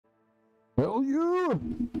Hell yeah!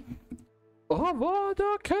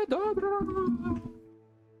 Avada Kedavra!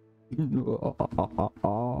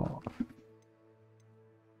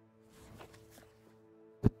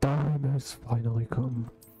 The time has finally come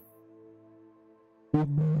for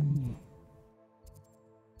me.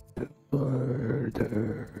 The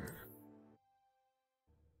murder.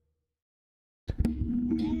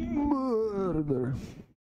 Murder.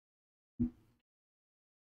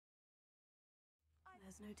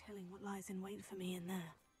 There's no telling what lies in wait for me in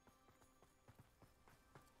there.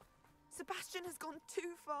 Sebastian has gone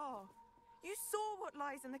too far. You saw what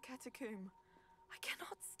lies in the catacomb. I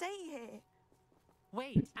cannot stay here.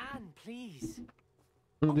 Wait, Anne, please.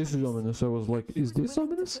 Oh, this is ominous. I was like, is this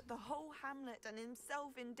ominous? Put the whole hamlet and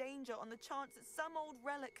himself in danger on the chance that some old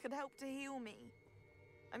relic could help to heal me.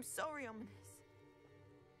 I'm sorry, Ominous.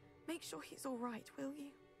 Make sure he's all right, will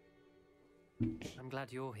you? I'm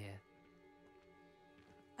glad you're here.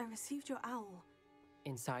 I received your owl.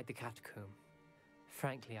 Inside the catacomb.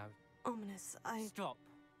 Frankly, Ominous, I... Stop.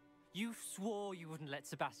 You swore you wouldn't let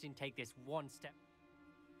Sebastian take this one step.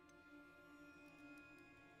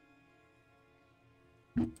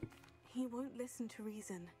 He won't listen to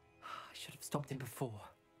reason. I should have stopped him before.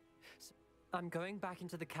 So, I'm going back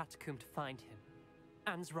into the catacomb to find him.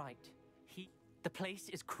 Anne's right. The place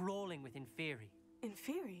is crawling with Inferi.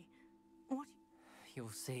 Inferi? What? You'll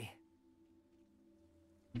see.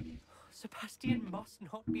 Sebastian must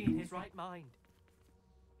not be in his right mind.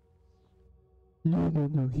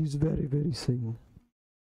 No, he's very, very sane.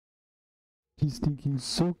 He's thinking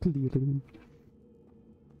so clearly.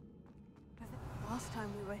 Last time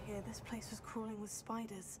we were here, this place was crawling with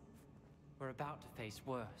spiders. We're about to face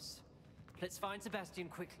worse. Let's find Sebastian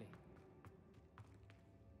quickly.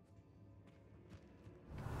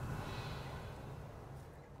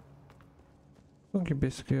 Okay,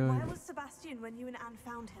 basically Where was Sebastian when you and Anne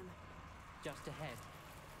found him? Just ahead,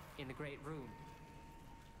 in the great room.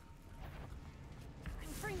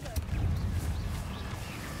 Confringo!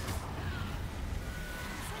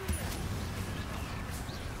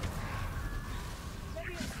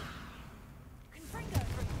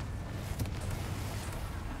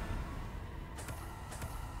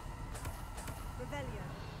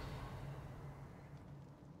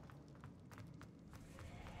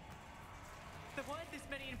 There weren't this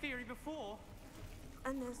many Inferi before.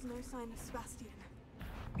 And there's no sign of Sebastian.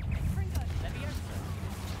 Fringo, Leviosa.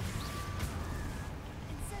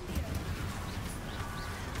 Incendio.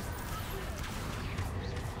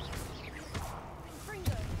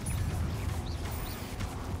 Fringo.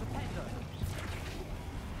 Rependo.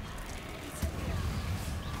 Incendio.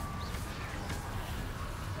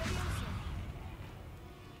 Leviosa.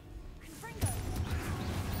 Confringo.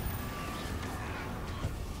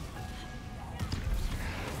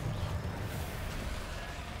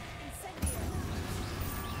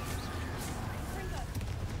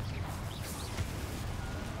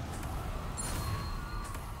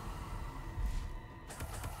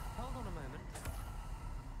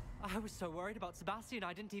 I was so worried about Sebastian,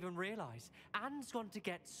 I didn't even realize. Anne's gone to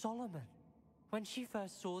get Solomon. When she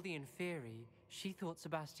first saw the Inferi, she thought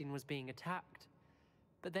Sebastian was being attacked.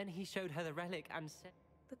 But then he showed her the relic and said...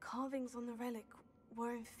 The carvings on the relic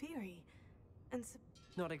were Inferi, and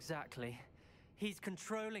Not exactly. He's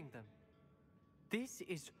controlling them. This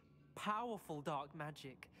is powerful dark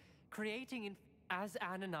magic, creating... As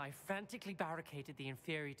Anne and I frantically barricaded the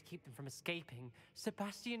Inferi to keep them from escaping,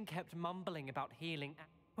 Sebastian kept mumbling about healing.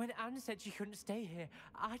 When Anne said she couldn't stay here,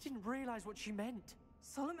 I didn't realize what she meant.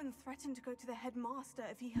 Solomon threatened to go to the headmaster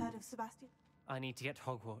if he heard of Sebastian. I need to get to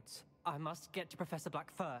Hogwarts. I must get to Professor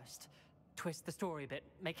Black first. Twist the story a bit,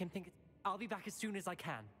 make him think... I'll be back as soon as I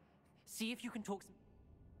can. See if you can talk...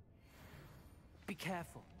 Be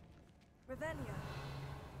careful. Revelio.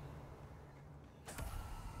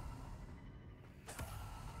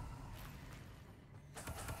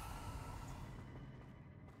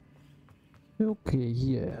 okay,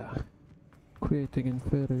 yeah. Creating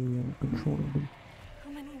Inferi and controlling them.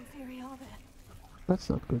 How many Inferi are there? That's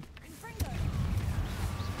not good. Confringo.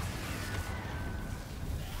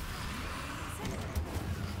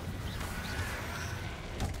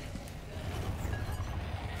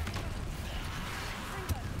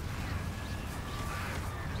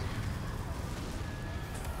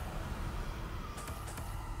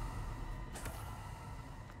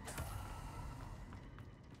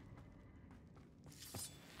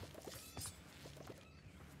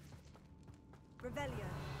 Revelio.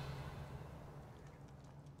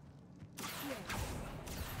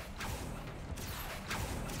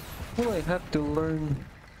 Well, I had to learn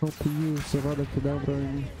how to use Avada Kedavra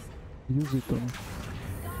and use it on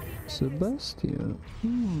Sebastian.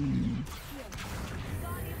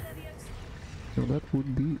 Now that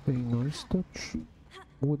would be a nice touch,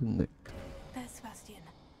 wouldn't it? There's Sebastian.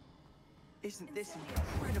 Isn't this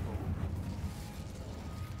incredible?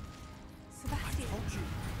 Sebastian. I told you,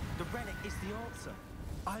 the relic is the answer.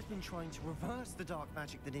 I've been trying to reverse the dark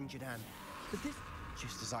magic that injured Anne, but this,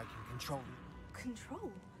 just as I can control it.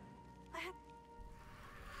 Control? I have...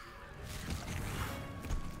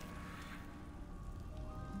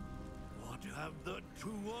 What have the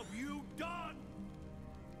two of you done?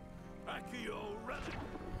 Accio Relic!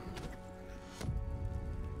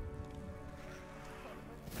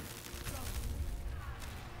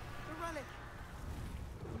 The relic!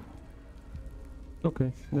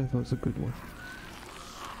 Okay, that was a good one.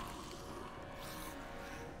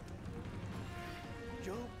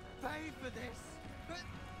 You'll pay for this! But,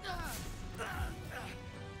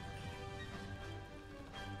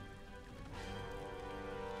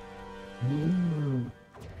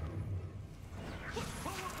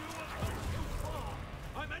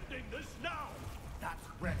 I'm ending this now! that's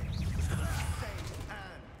relic. Save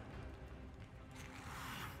Anne.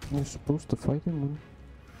 You're supposed to fight him, man.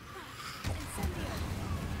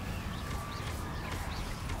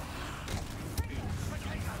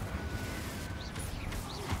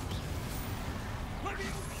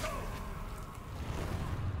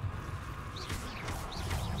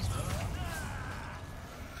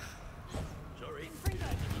 Sorry.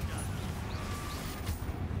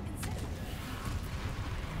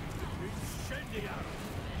 Incendiary!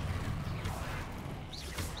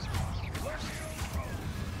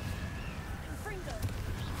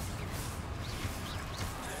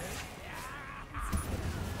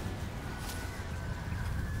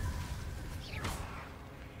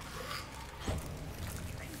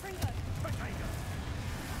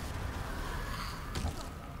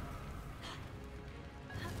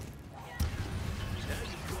 Now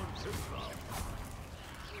you've gone too far.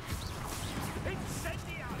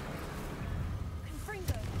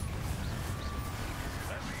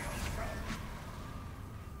 Incendiary!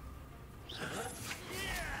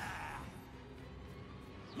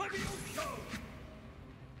 Levioso!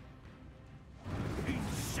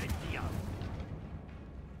 Incendiary!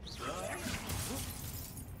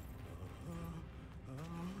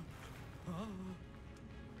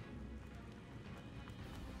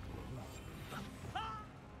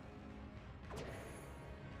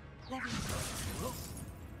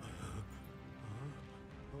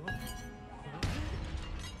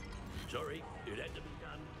 Sorry, it had to be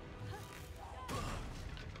done.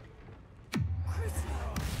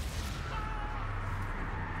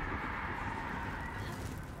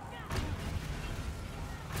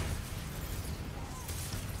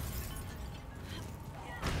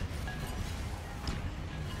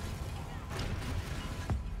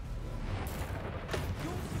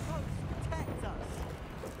 You're supposed to protect us.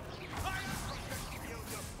 I am protecting you,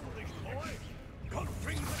 you foolish boy!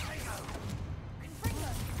 Countering potato!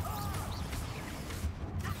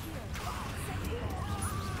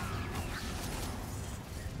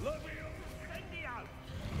 Levio Incendiary!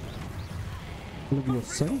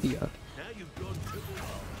 Leviosendia. Now you've gone too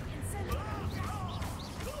far.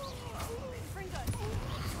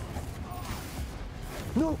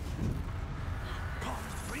 No!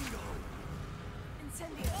 Confringo!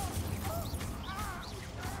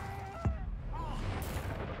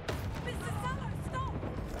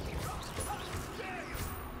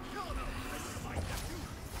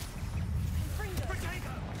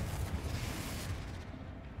 Potato!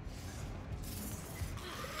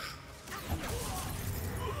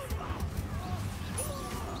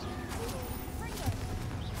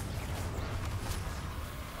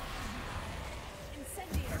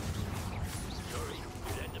 Sorry,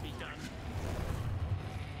 it had to be done.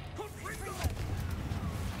 Confringo!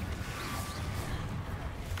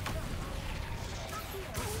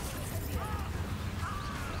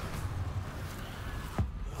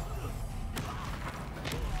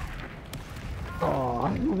 Oh.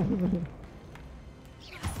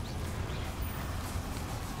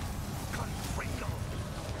 Confringo!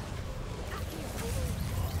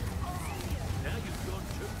 Now you've gone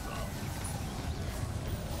too far.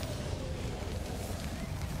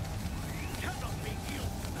 Cannot be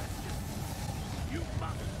healed, Sebastian. You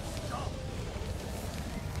must stop.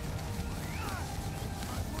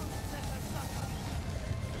 I won't let her suffer.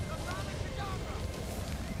 Avada Kedavra!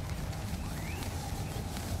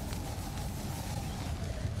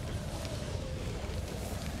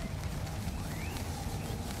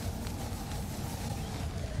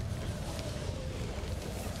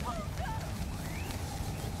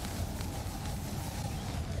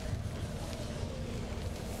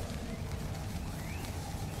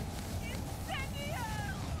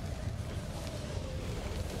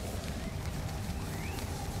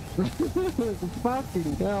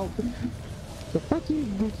 Fucking hell. The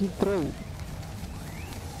fucking did he throw?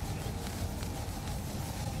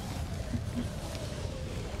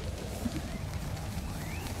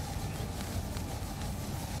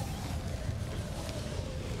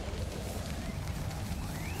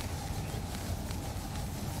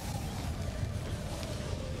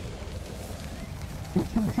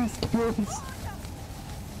 These kills.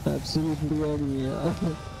 Absolutely any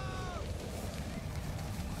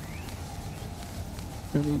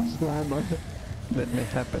any drama that may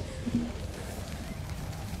happen.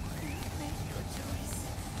 Make your choice.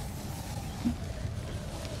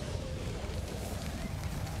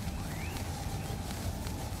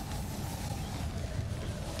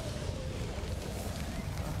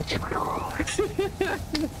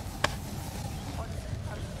 What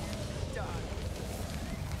have you done?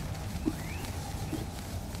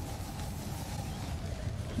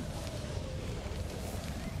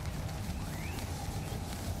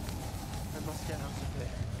 I must get out of here.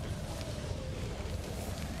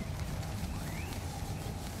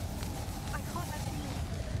 I can't let him leave.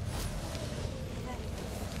 There you go.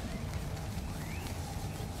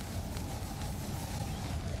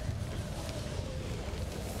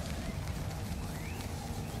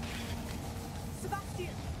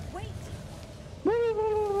 Sebastian, wait!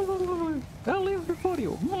 I'll leave before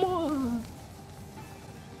you.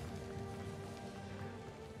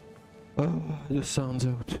 Oh, the sounds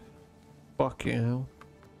out. Fucking hell.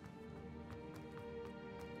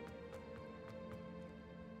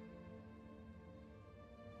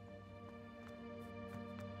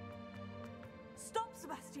 Stop,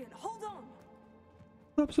 Sebastian! Hold on!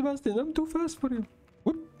 Stop, Sebastian, I'm too fast for you.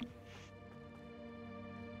 Whoop.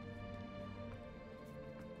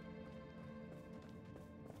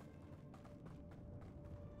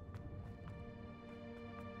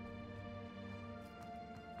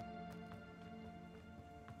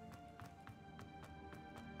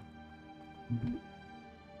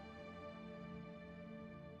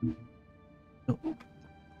 No.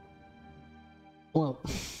 Well,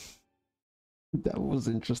 that was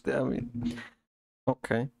interesting. I mean,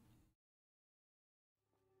 okay.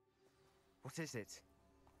 What is it?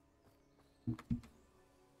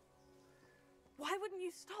 Why wouldn't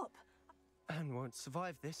you stop? Anne won't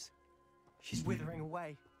survive this. She's withering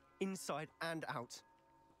away, inside and out.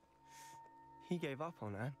 He gave up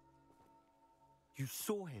on Anne. You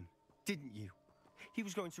saw him, didn't you? He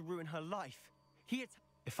was going to ruin her life.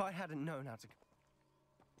 If I hadn't known how to...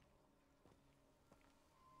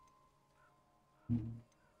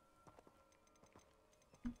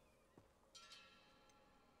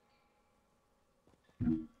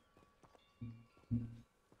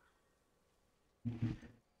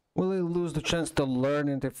 Will I lose the chance to learn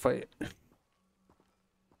it if I...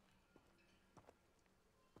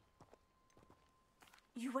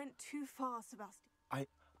 You went too far, Sebastian. I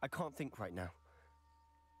can't think right now.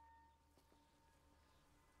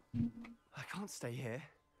 I can't stay here.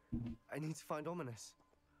 I need to find Ominous.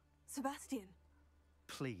 Sebastian,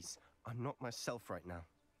 Please, I'm not myself right now.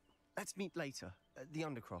 Let's meet later at the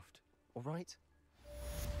Undercroft, all right?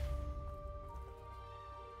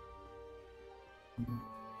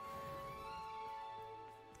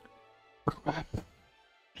 Crap.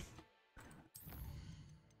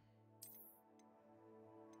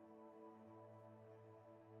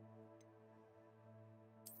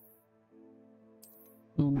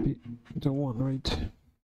 Don't be the one, right?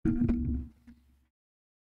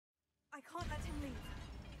 I can't let him leave.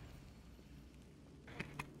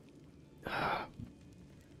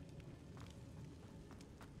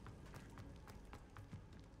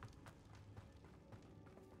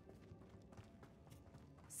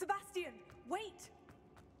 Sebastian, wait!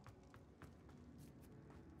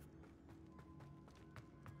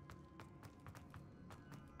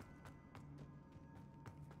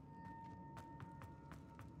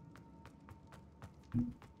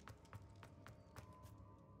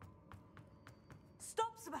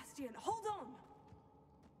 Stop, Sebastian! Hold on!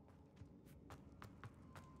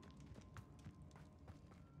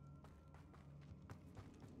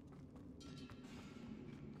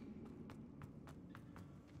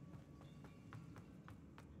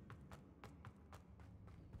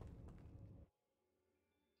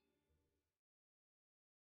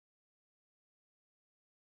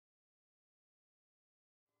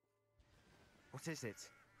 What is it?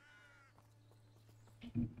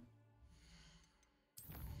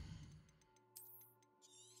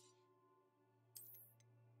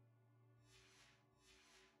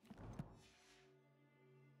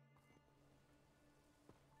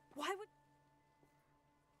 Why would...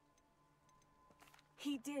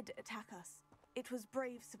 He did attack us. It was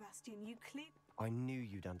brave, Sebastian. You I knew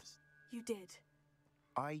you'd understand. You did.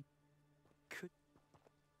 I could.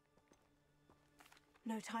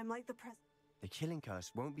 No time like the present. The killing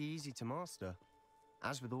curse won't be easy to master,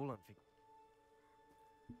 as with all unforgiven.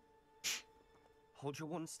 Hold your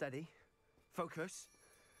wand steady. Focus.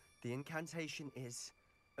 The incantation is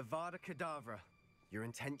Avada Kedavra. Your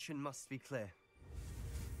intention must be clear.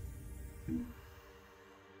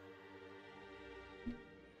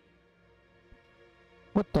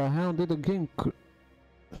 What the hell did the game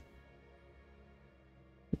The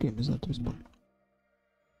game is not responding.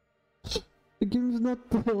 The game is not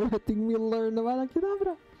letting me learn Avada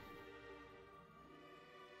Kedavra.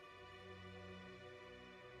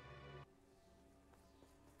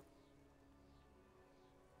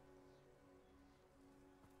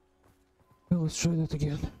 Well, let's try that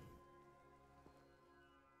again.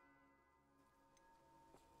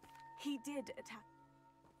 He did attack.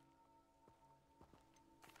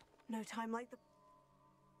 No time like the.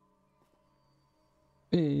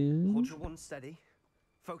 And Hold your wand steady.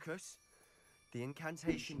 Focus. The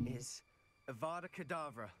incantation is Avada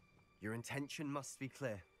Kedavra. Your intention must be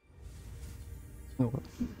clear. oh, well.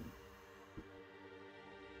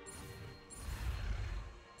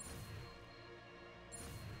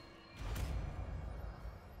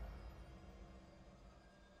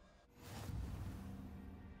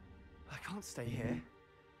 I can't stay here.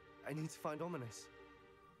 I need to find Ominous.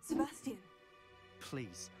 Sebastian.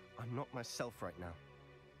 Please, I'm not myself right now.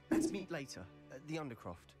 Let's meet later at the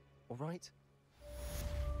Undercroft, all right?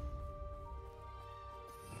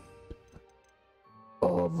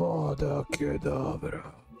 Avada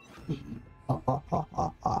Kedavra.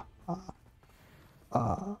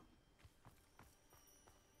 Ah.